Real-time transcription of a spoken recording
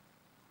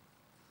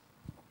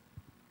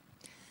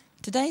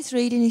Today's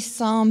reading is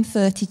Psalm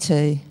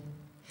 32.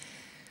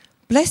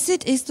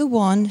 Blessed is the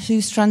one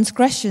whose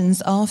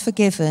transgressions are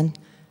forgiven,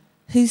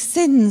 whose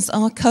sins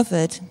are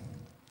covered.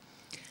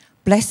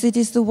 Blessed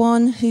is the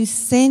one whose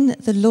sin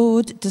the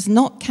Lord does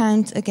not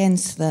count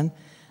against them,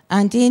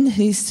 and in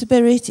whose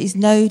spirit is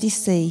no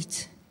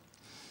deceit.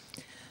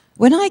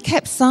 When I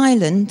kept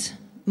silent,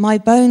 my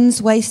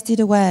bones wasted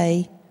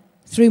away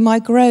through my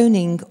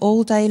groaning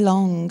all day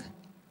long.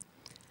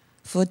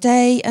 For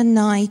day and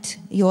night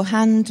your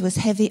hand was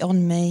heavy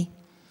on me.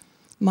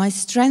 My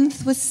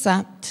strength was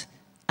sapped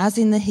as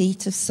in the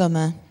heat of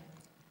summer.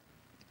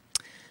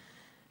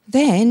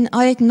 Then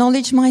I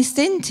acknowledged my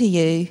sin to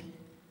you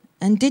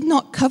and did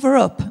not cover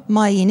up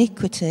my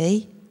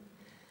iniquity.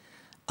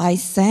 I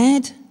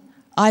said,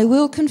 I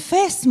will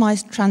confess my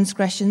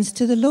transgressions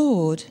to the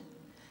Lord,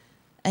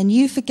 and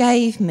you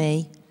forgave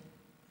me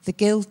the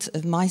guilt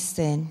of my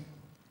sin.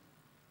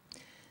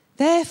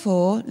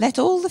 Therefore, let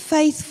all the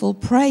faithful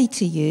pray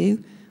to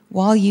you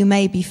while you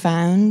may be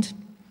found.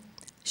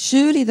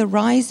 Surely the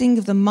rising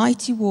of the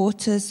mighty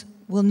waters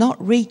will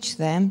not reach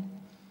them.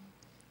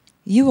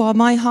 You are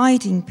my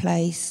hiding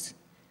place,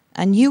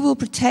 and you will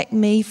protect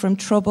me from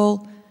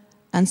trouble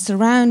and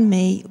surround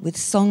me with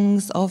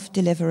songs of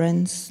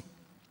deliverance.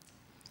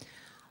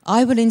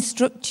 I will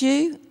instruct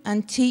you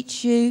and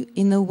teach you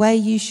in the way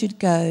you should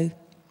go.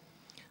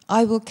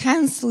 I will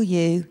counsel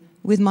you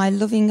with my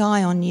loving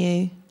eye on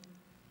you.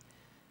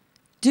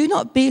 Do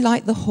not be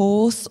like the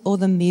horse or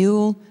the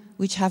mule,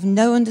 which have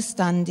no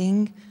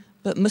understanding,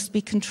 but must be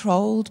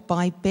controlled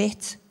by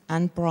bit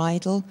and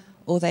bridle,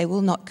 or they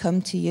will not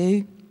come to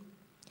you.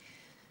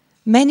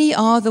 Many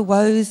are the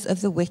woes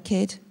of the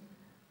wicked,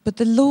 but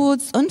the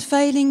Lord's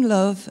unfailing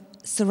love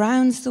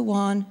surrounds the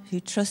one who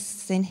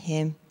trusts in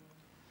him.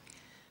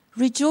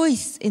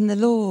 Rejoice in the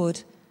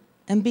Lord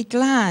and be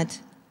glad.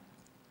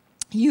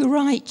 You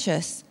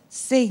righteous,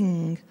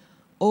 sing,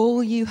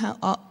 all you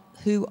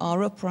who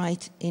are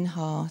upright in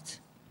heart.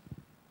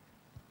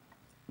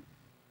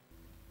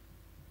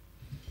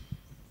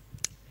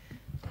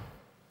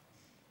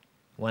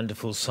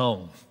 Wonderful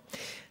song.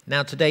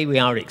 Now today we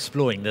are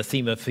exploring the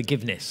theme of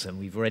forgiveness, and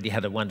we've already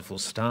had a wonderful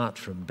start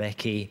from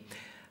Becky.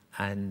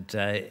 And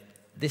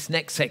this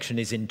next section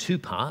is in two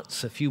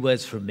parts. A few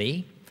words from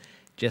me,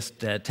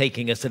 just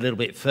taking us a little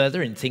bit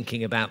further in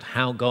thinking about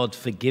how God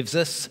forgives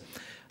us.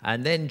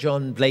 And then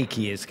John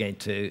Blakey is going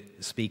to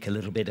speak a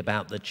little bit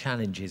about the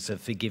challenges of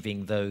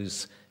forgiving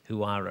those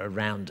who are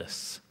around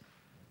us.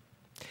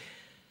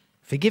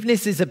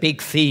 Forgiveness is a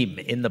big theme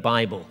in the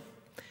Bible.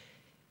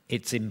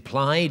 It's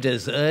implied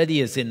as early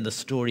as in the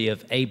story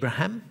of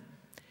Abraham.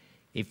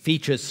 It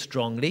features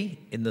strongly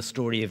in the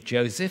story of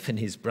Joseph and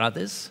his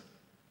brothers.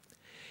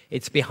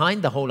 It's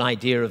behind the whole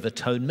idea of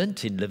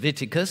atonement in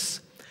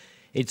Leviticus.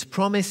 It's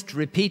promised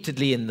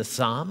repeatedly in the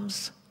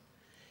Psalms.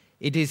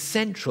 It is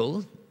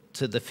central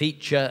to the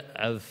feature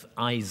of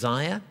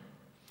Isaiah.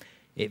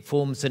 It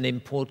forms an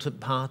important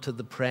part of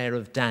the prayer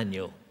of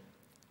Daniel.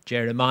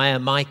 Jeremiah,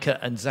 Micah,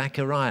 and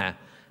Zechariah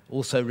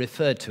also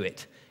refer to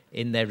it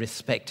in their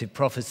respective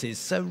prophecies.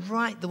 So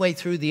right the way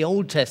through the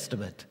Old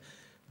Testament,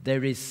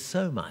 there is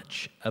so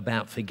much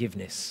about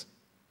forgiveness.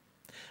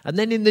 And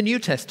then in the New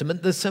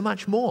Testament, there's so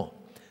much more.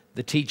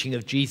 The teaching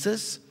of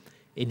Jesus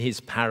in his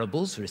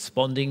parables,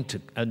 responding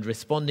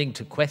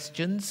to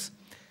questions.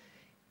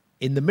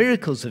 In the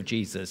miracles of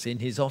Jesus, in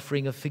his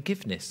offering of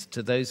forgiveness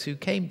to those who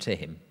came to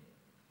him.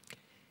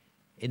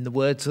 In the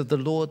words of the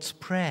Lord's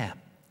Prayer,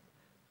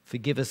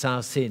 forgive us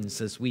our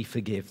sins as we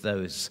forgive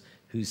those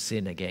who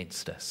sin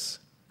against us.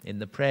 In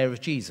the prayer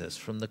of Jesus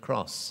from the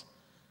cross,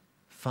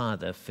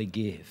 Father,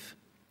 forgive.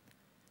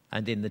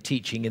 And in the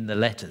teaching in the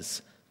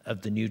letters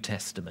of the New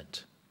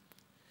Testament.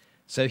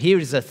 So here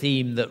is a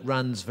theme that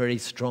runs very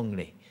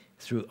strongly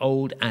through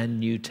Old and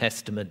New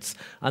Testaments.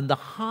 And the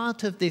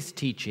heart of this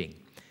teaching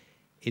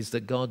is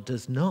that God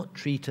does not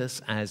treat us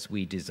as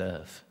we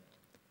deserve.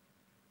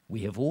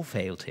 We have all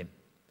failed him.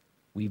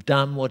 We've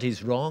done what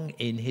is wrong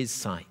in his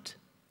sight.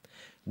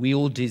 We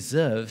all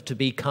deserve to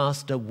be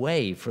cast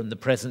away from the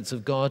presence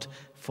of God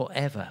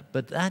forever,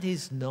 but that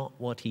is not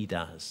what he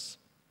does.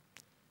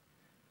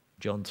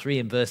 John 3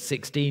 and verse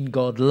 16,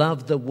 God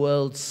loved the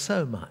world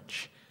so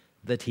much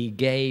that he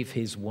gave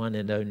his one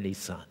and only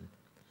Son,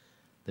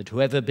 that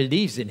whoever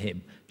believes in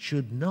him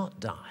should not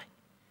die,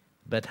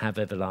 but have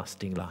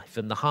everlasting life.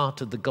 And the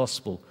heart of the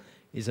gospel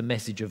is a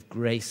message of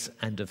grace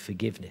and of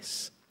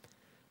forgiveness.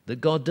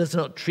 That God does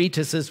not treat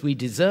us as we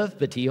deserve,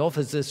 but he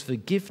offers us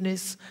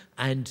forgiveness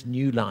and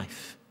new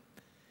life.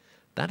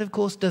 That, of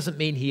course, doesn't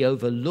mean he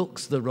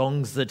overlooks the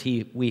wrongs that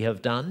we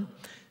have done,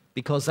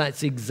 because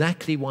that's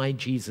exactly why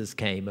Jesus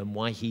came and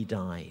why he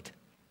died.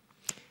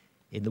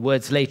 In the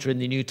words later in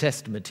the New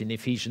Testament, in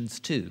Ephesians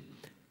 2,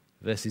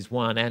 verses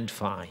 1 and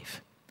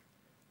 5,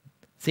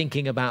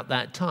 thinking about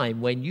that time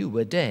when you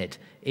were dead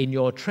in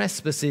your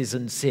trespasses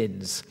and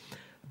sins.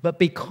 But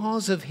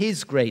because of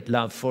his great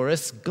love for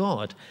us,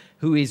 God,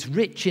 who is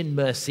rich in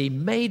mercy,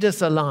 made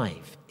us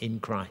alive in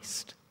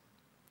Christ.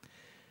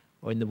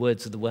 Or in the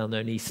words of the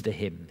well-known Easter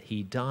hymn,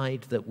 he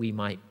died that we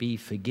might be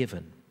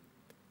forgiven.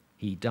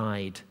 He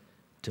died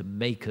to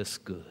make us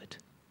good.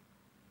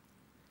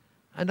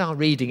 And our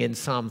reading in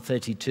Psalm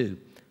 32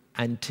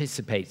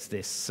 anticipates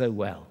this so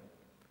well.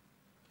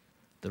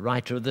 The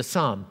writer of the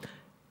psalm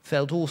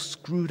felt all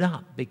screwed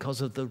up because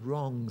of the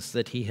wrongs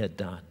that he had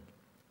done,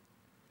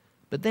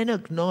 but then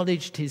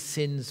acknowledged his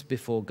sins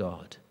before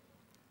God.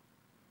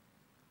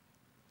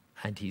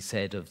 And he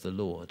said of the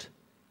Lord,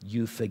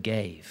 "You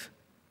forgave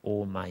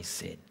all my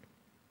sin.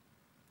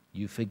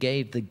 You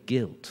forgave the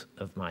guilt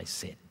of my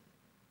sin."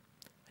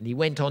 And he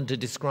went on to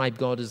describe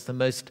God as the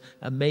most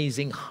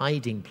amazing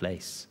hiding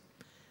place,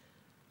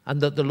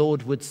 and that the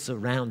Lord would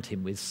surround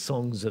him with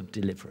songs of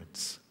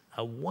deliverance.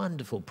 A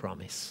wonderful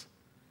promise.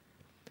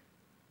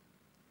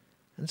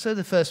 And so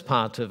the first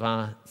part of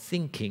our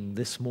thinking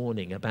this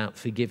morning about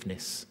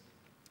forgiveness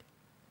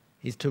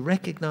is to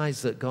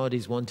recognize that God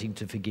is wanting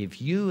to forgive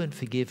you and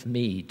forgive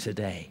me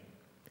today.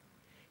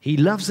 He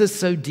loves us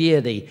so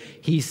dearly.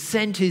 He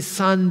sent his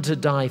Son to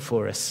die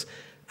for us,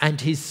 and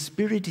his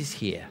Spirit is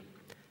here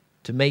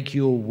to make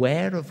you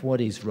aware of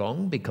what is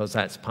wrong, because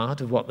that's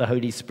part of what the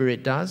Holy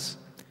Spirit does,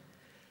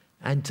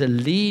 and to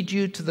lead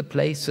you to the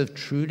place of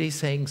truly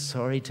saying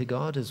sorry to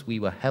God, as we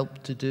were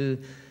helped to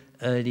do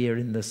earlier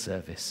in the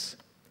service.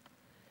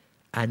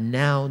 And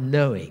now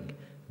knowing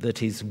that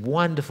his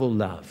wonderful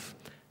love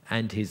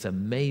and his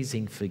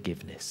amazing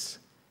forgiveness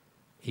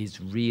is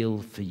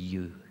real for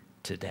you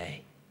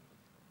today.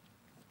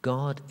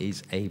 God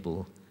is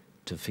able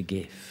to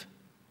forgive.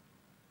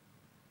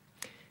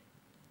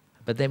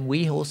 But then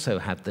we also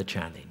have the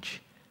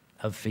challenge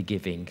of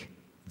forgiving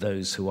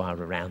those who are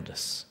around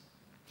us.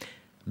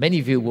 Many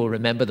of you will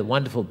remember the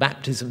wonderful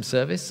baptism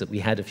service that we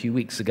had a few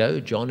weeks ago.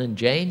 John and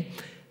Jane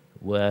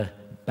were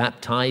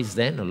baptized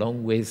then,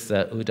 along with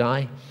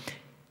Uday.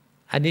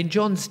 And in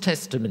John's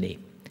testimony,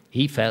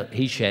 he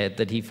shared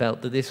that he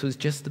felt that this was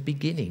just the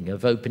beginning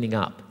of opening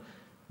up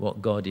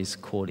what God is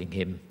calling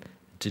him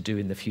to do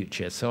in the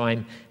future. So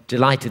I'm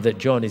delighted that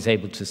John is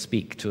able to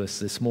speak to us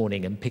this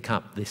morning and pick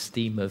up this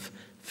theme of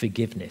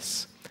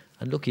forgiveness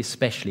and look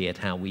especially at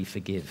how we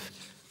forgive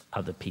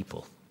other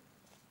people.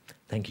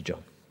 Thank you,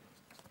 John.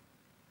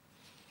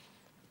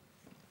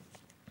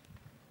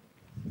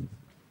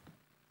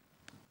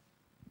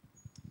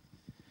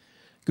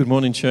 Good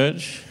morning,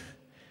 church.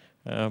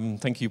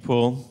 Thank you,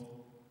 Paul.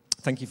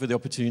 Thank you for the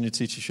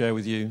opportunity to share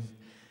with you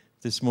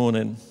this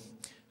morning.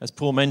 As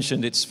Paul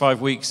mentioned, it's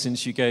 5 weeks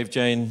since you gave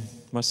Jane,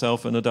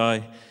 myself, and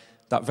Uday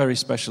that very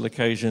special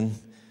occasion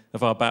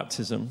of our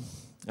baptism,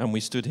 and we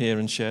stood here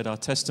and shared our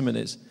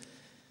testimonies.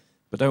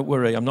 But don't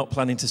worry, I'm not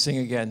planning to sing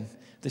again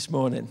this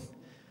morning.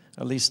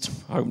 At least,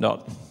 I hope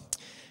not.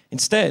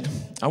 Instead,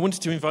 I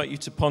wanted to invite you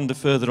to ponder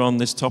further on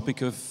this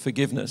topic of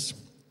forgiveness.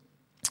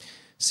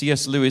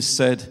 C.S. Lewis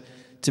said,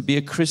 "To be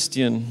a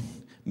Christian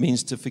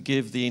means to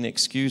forgive the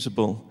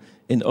inexcusable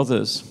in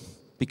others,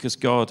 because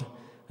God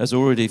has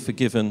already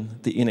forgiven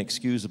the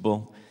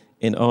inexcusable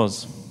in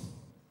us."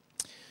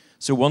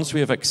 So once we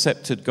have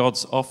accepted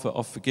God's offer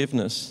of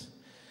forgiveness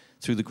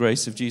through the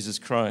grace of Jesus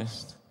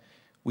Christ,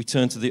 we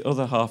turn to the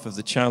other half of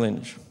the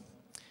challenge.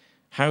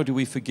 How do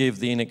we forgive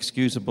the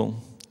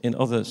inexcusable in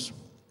others?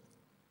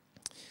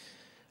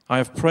 I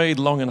have prayed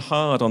long and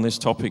hard on this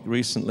topic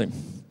recently,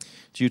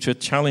 due to a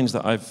challenge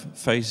that I've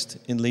faced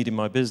in leading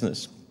my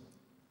business.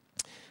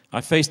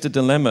 I faced a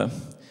dilemma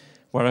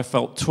where I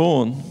felt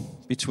torn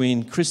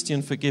between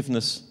Christian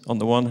forgiveness on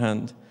the one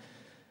hand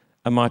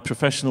and my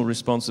professional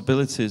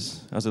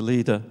responsibilities as a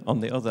leader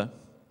on the other.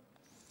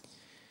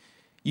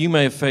 You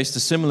may have faced a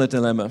similar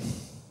dilemma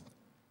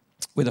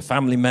with a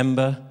family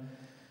member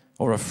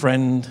or a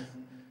friend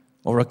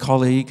or a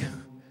colleague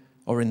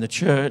or in the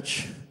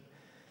church.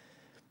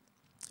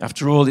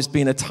 After all, it's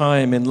been a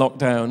time in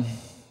lockdown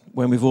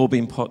when we've all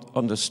been put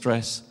under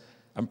stress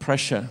and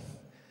pressure.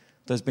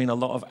 There's been a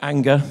lot of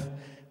anger,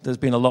 there's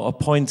been a lot of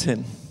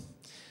pointing,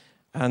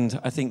 and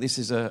I think this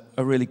is a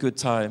really good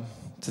time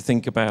to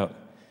think about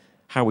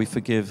how we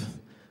forgive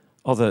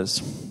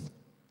others.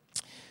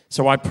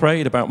 So I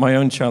prayed about my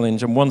own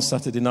challenge, and one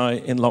Saturday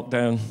night in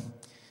lockdown,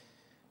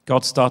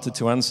 God started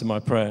to answer my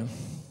prayer.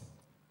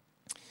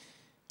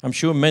 I'm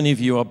sure many of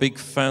you are big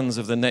fans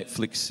of the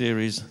Netflix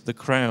series The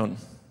Crown,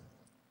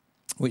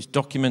 which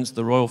documents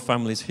the royal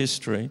family's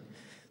history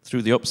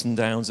through the ups and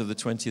downs of the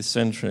 20th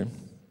century.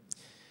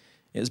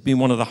 It has been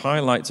one of the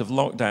highlights of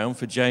lockdown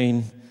for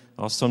Jane,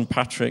 our son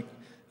Patrick,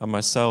 and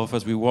myself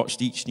as we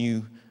watched each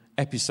new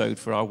episode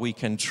for our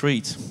weekend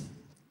treat.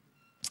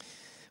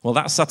 Well,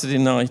 that Saturday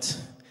night,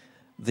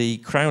 the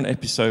Crown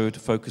episode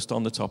focused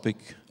on the topic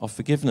of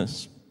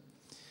forgiveness.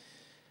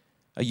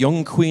 A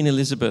young Queen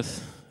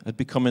Elizabeth had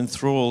become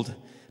enthralled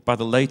by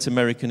the late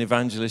American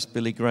evangelist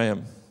Billy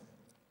Graham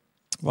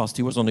whilst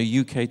he was on a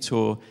UK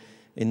tour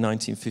in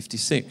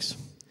 1956.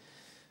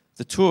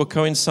 The tour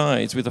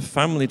coincides with a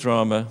family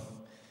drama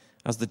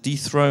as the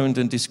dethroned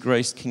and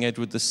disgraced King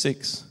Edward VI,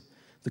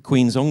 the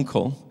Queen's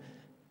uncle,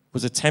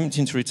 was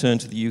attempting to return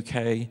to the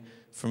UK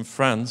from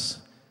France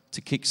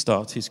to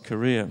kickstart his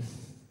career.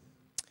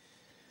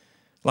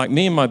 Like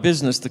me and my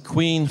business, the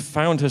Queen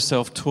found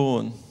herself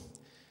torn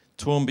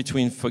torn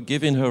between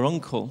forgiving her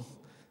uncle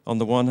on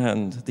the one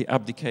hand, the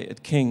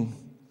abdicated king,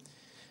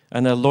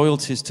 and her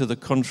loyalties to the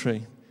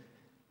country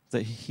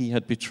that he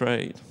had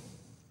betrayed.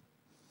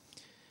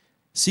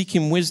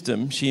 Seeking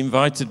wisdom, she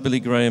invited Billy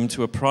Graham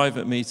to a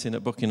private meeting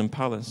at Buckingham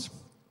Palace.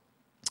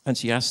 And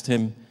she asked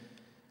him,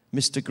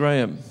 "Mr.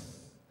 Graham,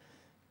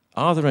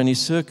 are there any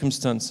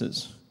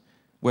circumstances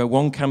where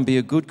one can be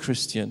a good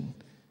Christian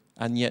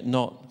and yet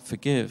not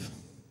forgive?"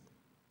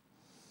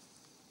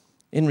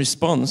 In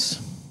response,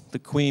 the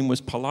Queen was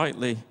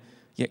politely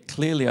yet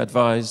clearly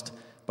advised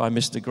by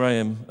Mr.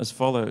 Graham as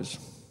follows: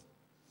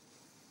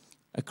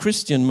 "A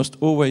Christian must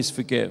always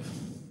forgive,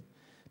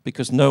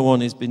 because no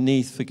one is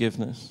beneath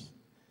forgiveness.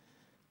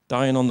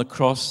 Dying on the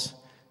cross,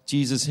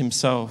 Jesus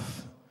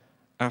himself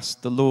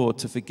asked the Lord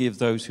to forgive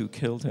those who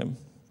killed him."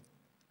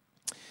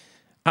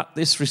 At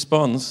this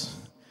response,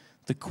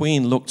 the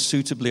Queen looked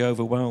suitably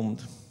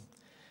overwhelmed.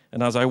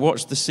 And as I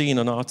watched the scene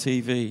on our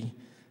TV,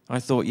 I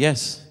thought,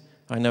 yes,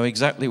 I know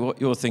exactly what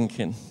you're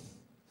thinking.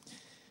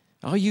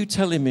 Are you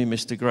telling me,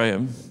 Mr.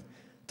 Graham,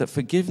 that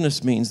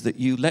forgiveness means that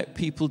you let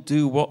people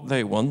do what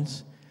they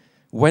want,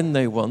 when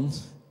they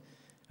want,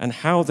 and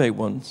how they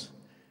want,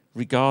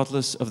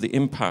 regardless of the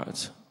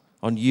impact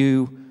on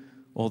you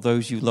or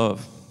those you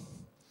love?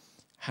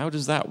 How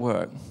does that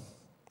work?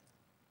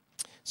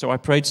 So I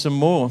prayed some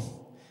more,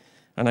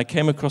 and I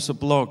came across a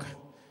blog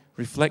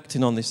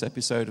reflecting on this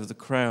episode of The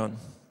Crown,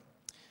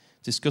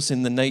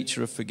 discussing the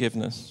nature of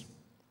forgiveness.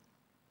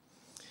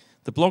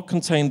 The blog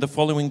contained the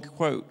following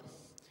quote,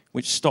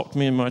 which stopped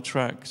me in my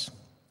tracks.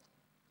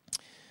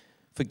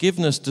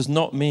 "Forgiveness does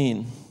not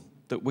mean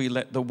that we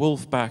let the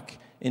wolf back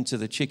into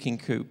the chicken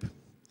coop.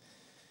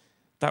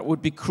 That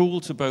would be cruel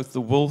to both the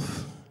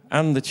wolf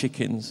and the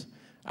chickens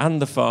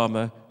and the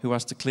farmer who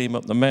has to clean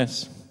up the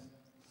mess.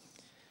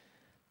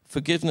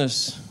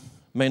 Forgiveness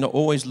may not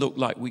always look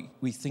like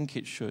we think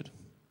it should,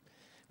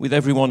 with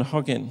everyone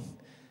hugging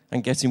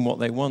and getting what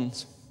they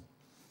want.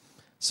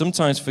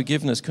 Sometimes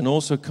forgiveness can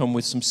also come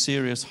with some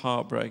serious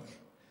heartbreak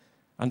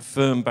and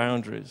firm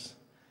boundaries,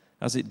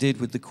 as it did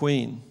with the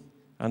Queen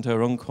and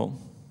her uncle."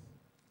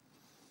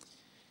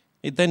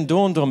 It then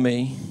dawned on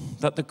me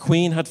that the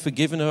Queen had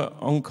forgiven her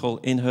uncle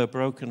in her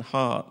broken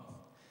heart,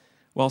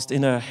 whilst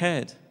in her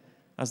head,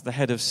 as the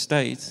head of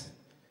state,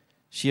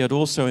 she had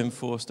also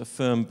enforced a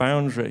firm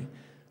boundary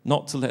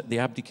not to let the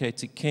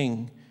abdicated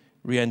king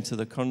re-enter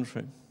the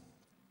country.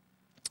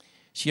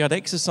 She had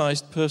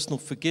exercised personal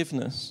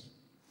forgiveness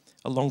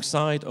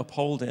alongside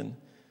upholding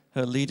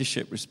her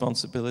leadership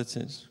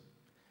responsibilities.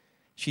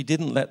 She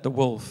didn't let the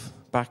wolf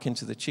back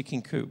into the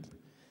chicken coop,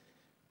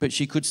 but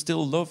she could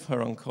still love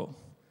her uncle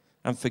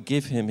and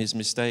forgive him his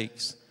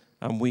mistakes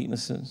and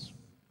weaknesses.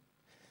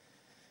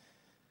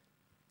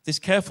 This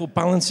careful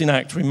balancing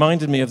act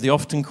reminded me of the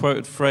often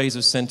quoted phrase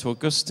of St.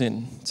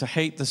 Augustine, to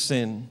hate the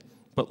sin,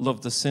 but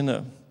love the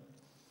sinner.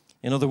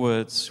 In other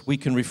words, we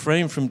can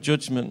refrain from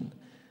judgment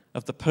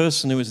of the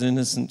person who is an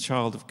innocent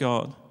child of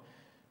God,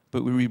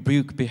 but we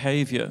rebuke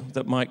behavior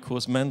that might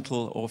cause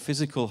mental or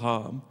physical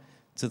harm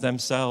to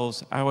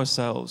themselves,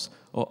 ourselves,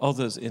 or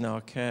others in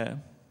our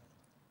care.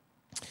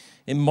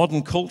 In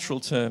modern cultural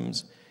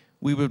terms,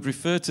 we would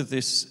refer to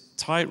this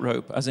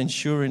tightrope as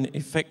ensuring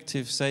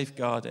effective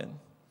safeguarding,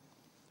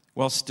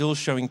 while still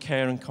showing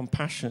care and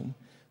compassion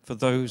for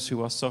those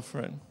who are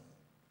suffering.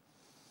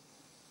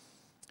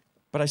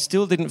 But I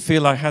still didn't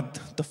feel I had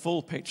the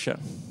full picture.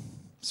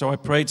 So I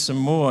prayed some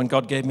more, and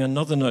God gave me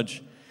another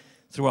nudge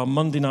through our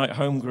Monday night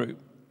home group.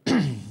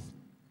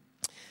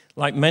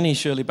 Like many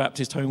Shirley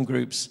Baptist home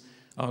groups,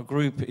 our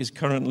group is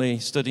currently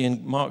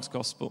studying Mark's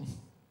Gospel,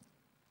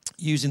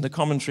 using the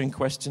commentary and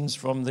questions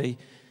from the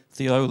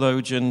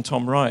theologian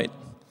Tom Wright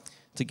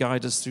to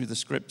guide us through the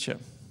scripture.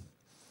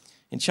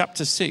 In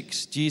chapter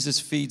 6, Jesus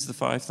feeds the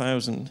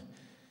 5,000.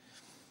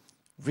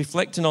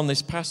 Reflecting on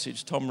this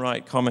passage, Tom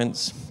Wright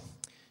comments,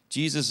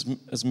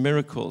 Jesus'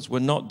 miracles were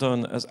not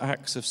done as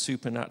acts of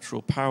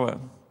supernatural power.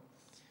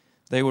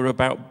 They were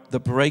about the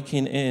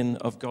breaking in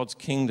of God's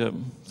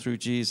kingdom through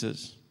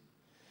Jesus.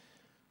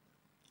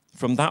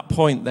 From that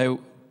point,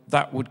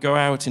 that would go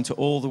out into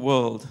all the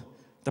world,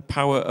 the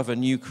power of a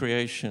new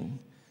creation.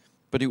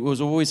 But it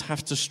would always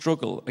have to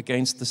struggle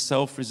against the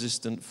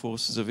self-resistant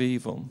forces of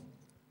evil.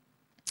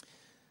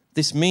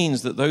 This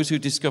means that those who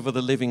discover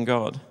the living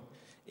God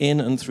in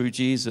and through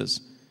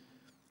Jesus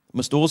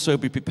must also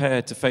be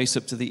prepared to face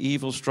up to the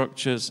evil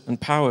structures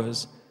and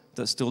powers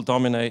that still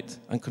dominate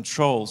and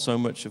control so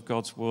much of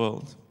God's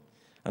world,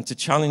 and to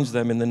challenge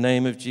them in the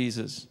name of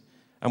Jesus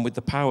and with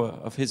the power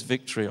of his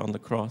victory on the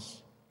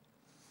cross.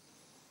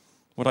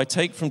 What I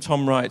take from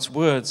Tom Wright's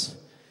words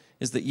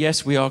is that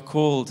yes, we are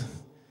called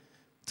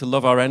to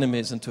love our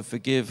enemies and to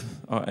forgive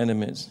our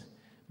enemies,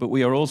 but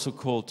we are also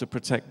called to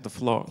protect the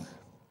flock.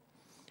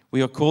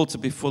 We are called to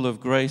be full of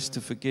grace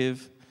to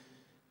forgive,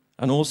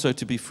 and also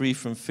to be free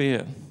from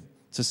fear,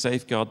 to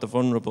safeguard the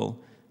vulnerable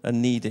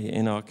and needy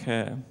in our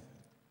care.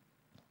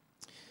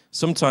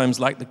 Sometimes,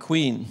 like the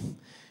Queen,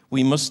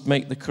 we must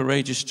make the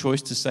courageous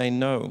choice to say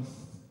no,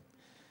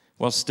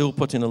 while still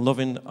putting a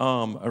loving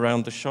arm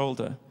around the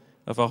shoulder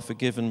of our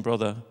forgiven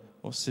brother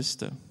or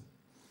sister.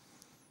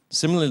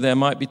 Similarly, there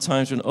might be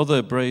times when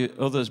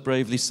others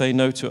bravely say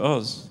no to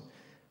us,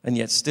 and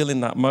yet still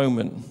in that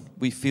moment,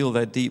 we feel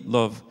their deep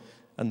love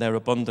and their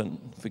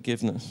abundant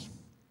forgiveness.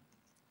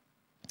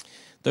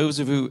 Those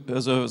of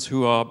us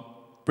who are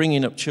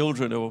bringing up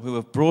children or who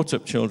have brought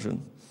up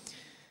children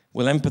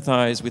will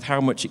empathize with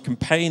how much it can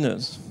pain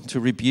us to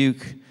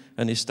rebuke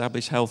and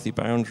establish healthy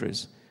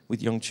boundaries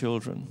with young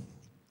children.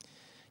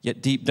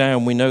 Yet deep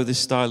down, we know this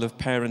style of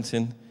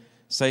parenting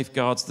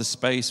safeguards the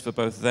space for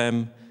both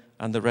them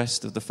and the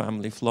rest of the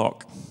family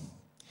flock.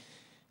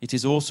 It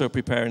is also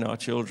preparing our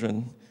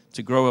children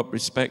to grow up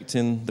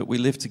respecting that we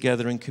live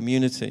together in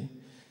community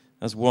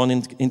as one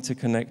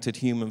interconnected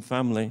human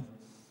family,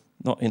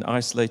 not in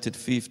isolated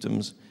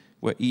fiefdoms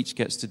where each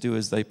gets to do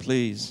as they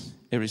please,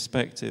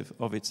 irrespective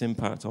of its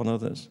impact on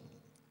others.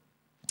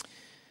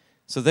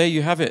 So there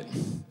you have it.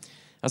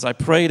 As I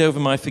prayed over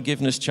my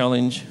forgiveness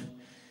challenge,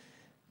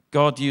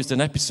 God used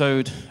an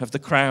episode of The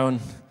Crown,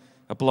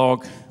 a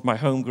blog, my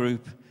home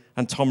group,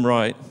 and Tom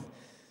Wright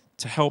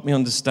to help me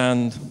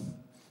understand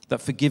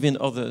that forgiving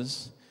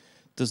others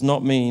does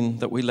not mean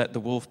that we let the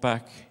wolf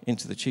back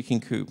into the chicken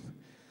coop.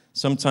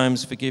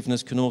 Sometimes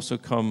forgiveness can also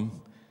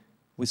come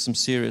with some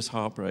serious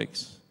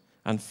heartbreaks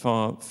and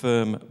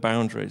firm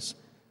boundaries,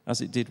 as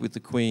it did with the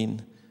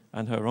Queen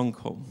and her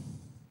uncle.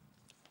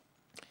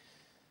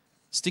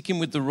 Sticking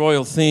with the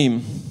royal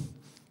theme,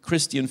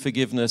 Christian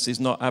forgiveness is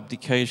not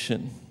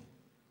abdication.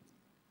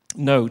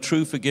 No,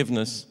 true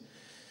forgiveness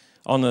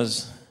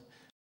honors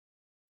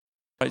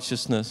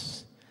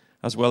righteousness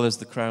as well as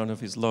the crown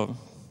of his love.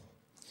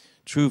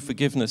 True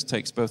forgiveness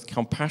takes both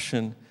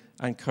compassion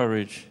and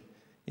courage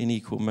in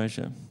equal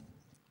measure.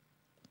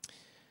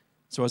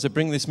 So as I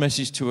bring this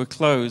message to a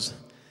close,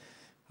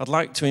 I'd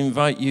like to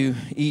invite you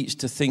each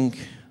to think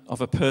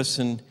of a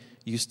person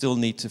you still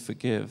need to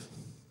forgive.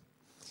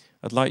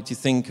 I'd like to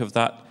think of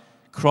that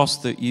cross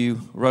that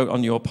you wrote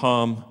on your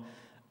palm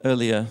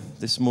earlier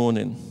this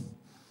morning.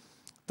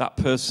 That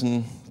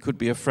person could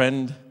be a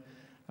friend,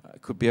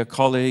 could be a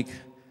colleague,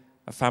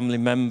 a family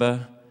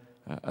member,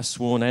 a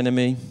sworn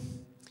enemy.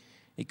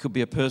 It could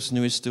be a person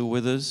who is still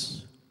with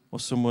us or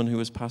someone who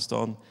has passed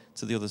on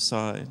to the other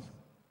side.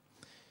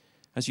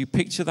 As you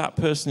picture that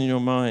person in your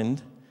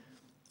mind,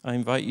 I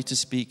invite you to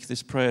speak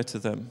this prayer to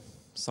them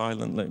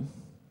silently.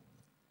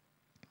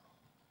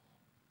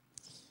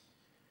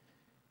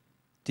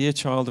 Dear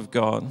child of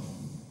God,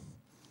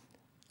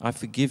 I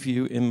forgive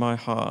you in my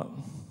heart.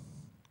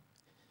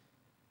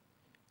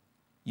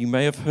 You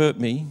may have hurt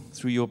me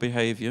through your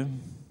behavior,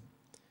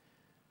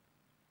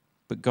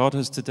 but God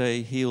has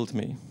today healed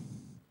me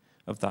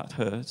of that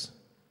hurt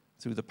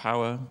through the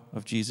power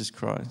of Jesus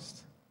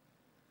Christ.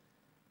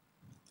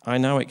 I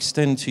now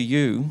extend to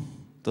you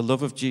the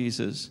love of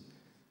Jesus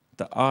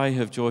that I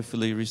have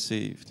joyfully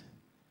received.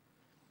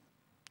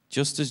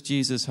 Just as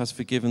Jesus has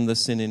forgiven the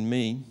sin in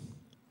me,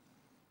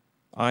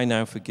 I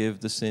now forgive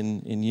the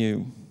sin in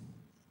you.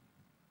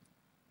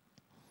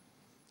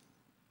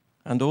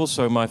 And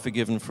also, my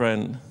forgiven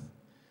friend,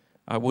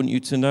 I want you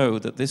to know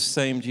that this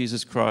same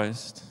Jesus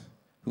Christ,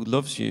 who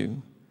loves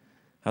you,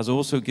 has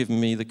also given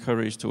me the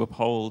courage to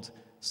uphold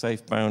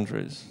safe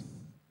boundaries.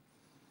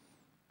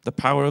 The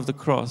power of the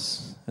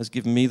cross has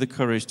given me the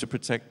courage to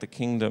protect the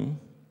kingdom,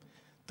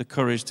 the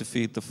courage to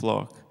feed the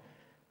flock,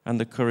 and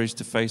the courage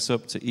to face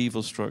up to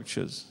evil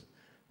structures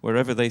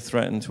wherever they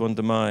threaten to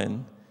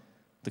undermine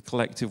the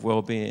collective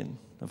well-being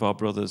of our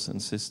brothers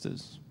and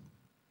sisters.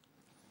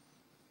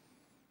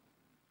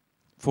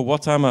 For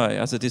what am I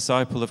as a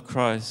disciple of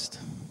Christ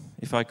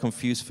if I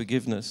confuse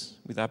forgiveness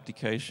with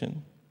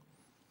abdication?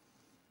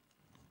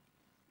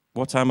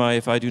 What am I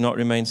if I do not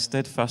remain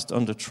steadfast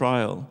under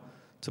trial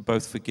to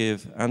both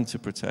forgive and to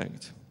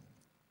protect?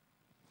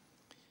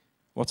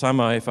 What am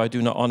I if I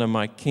do not honor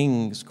my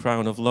King's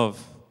crown of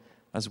love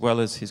as well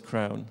as his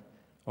crown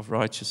of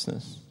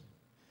righteousness?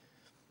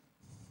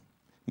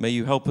 May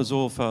you help us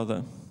all,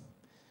 Father,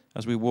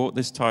 as we walk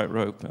this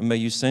tightrope, and may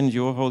you send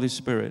your Holy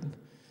Spirit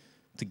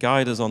to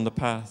guide us on the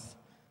path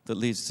that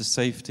leads to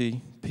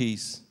safety,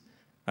 peace,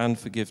 and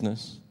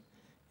forgiveness.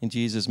 In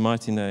Jesus'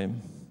 mighty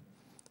name,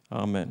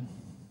 amen.